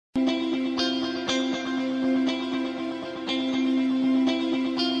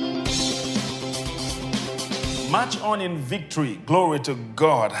March on in victory. Glory to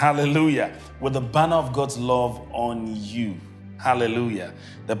God. Hallelujah. With the banner of God's love on you. Hallelujah.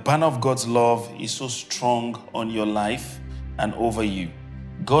 The banner of God's love is so strong on your life and over you.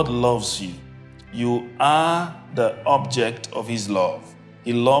 God loves you. You are the object of His love.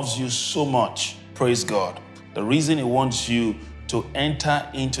 He loves you so much. Praise God. The reason He wants you to enter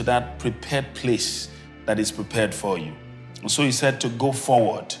into that prepared place that is prepared for you. And so He said to go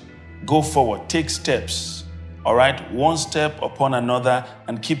forward. Go forward. Take steps. All right? One step upon another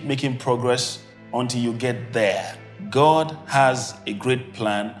and keep making progress until you get there. God has a great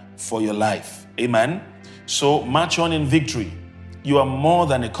plan for your life. Amen? So march on in victory. You are more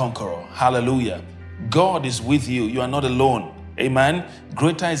than a conqueror. Hallelujah. God is with you. You are not alone. Amen?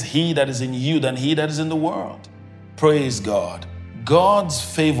 Greater is He that is in you than he that is in the world. Praise God. God's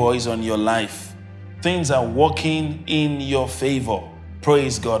favor is on your life. Things are working in your favor.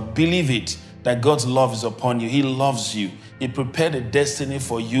 Praise God. Believe it, that God's love is upon you. He loves you. He prepared a destiny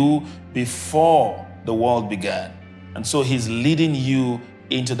for you before the world began. And so He's leading you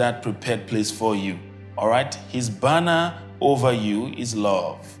into that prepared place for you. All right? His banner over you is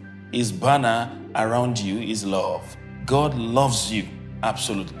love. His banner around you is love. God loves you.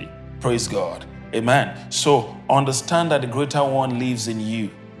 Absolutely. Praise God. Amen. So understand that the greater one lives in you.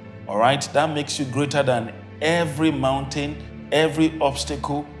 All right? That makes you greater than every mountain, every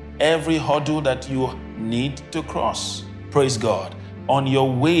obstacle, every hurdle that you need to cross. Praise God. On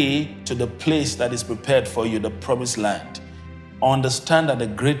your way to the place that is prepared for you, the promised land, understand that the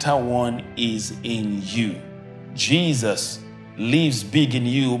greater one is in you. Jesus lives big in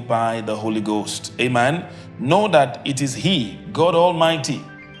you by the Holy Ghost. Amen. Know that it is He, God Almighty,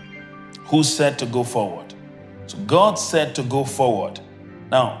 who said to go forward. So God said to go forward.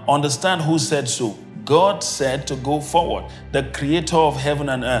 Now, understand who said so. God said to go forward. The creator of heaven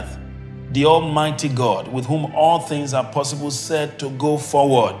and earth, the Almighty God, with whom all things are possible, said to go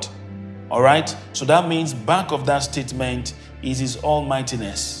forward. All right? So that means back of that statement is His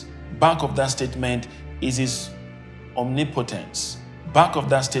almightiness. Back of that statement is His omnipotence. Back of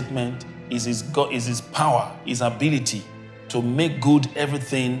that statement is His God, is His power, His ability to make good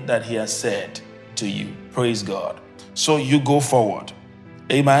everything that He has said to you. Praise God. So you go forward.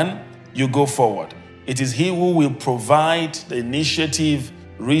 Amen. You go forward. It is He who will provide the initiative,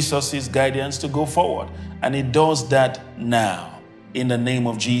 resources, guidance to go forward. And He does that now in the name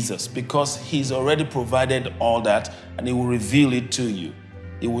of Jesus, because He's already provided all that, and He will reveal it to you.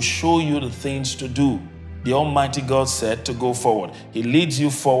 He will show you the things to do. The Almighty God said to go forward. He leads you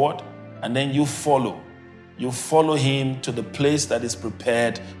forward, and then you follow. You follow Him to the place that is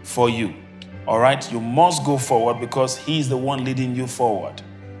prepared for you. All right? You must go forward because He's the one leading you forward.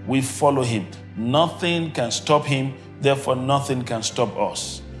 We follow Him. Nothing can stop Him, therefore nothing can stop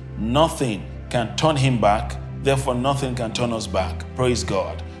us. Nothing can turn Him back, therefore nothing can turn us back. Praise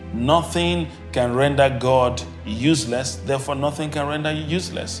God. Nothing can render God useless, therefore nothing can render you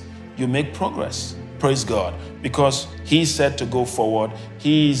useless. You make progress. Praise God. Because He said to go forward,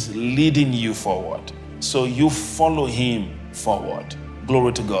 He's leading you forward. So you follow Him forward.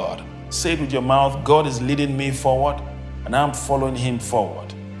 Glory to God. Say it with your mouth, God is leading me forward, and I'm following Him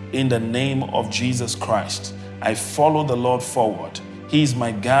forward. In the name of Jesus Christ, I follow the Lord forward. He is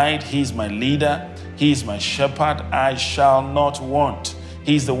my guide. He is my leader. He is my shepherd. I shall not want.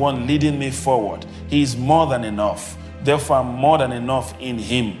 He is the one leading me forward. He is more than enough. Therefore, I'm more than enough in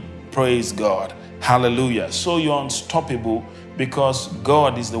Him. Praise God. Hallelujah. So you're unstoppable because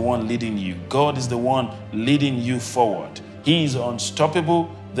God is the one leading you. God is the one leading you forward. He is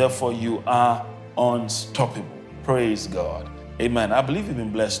unstoppable. Therefore, you are unstoppable. Praise God. Amen. I believe you've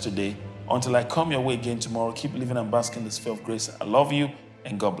been blessed today. Until I come your way again tomorrow, keep living and basking in the sphere of grace. I love you,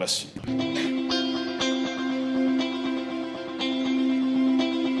 and God bless you.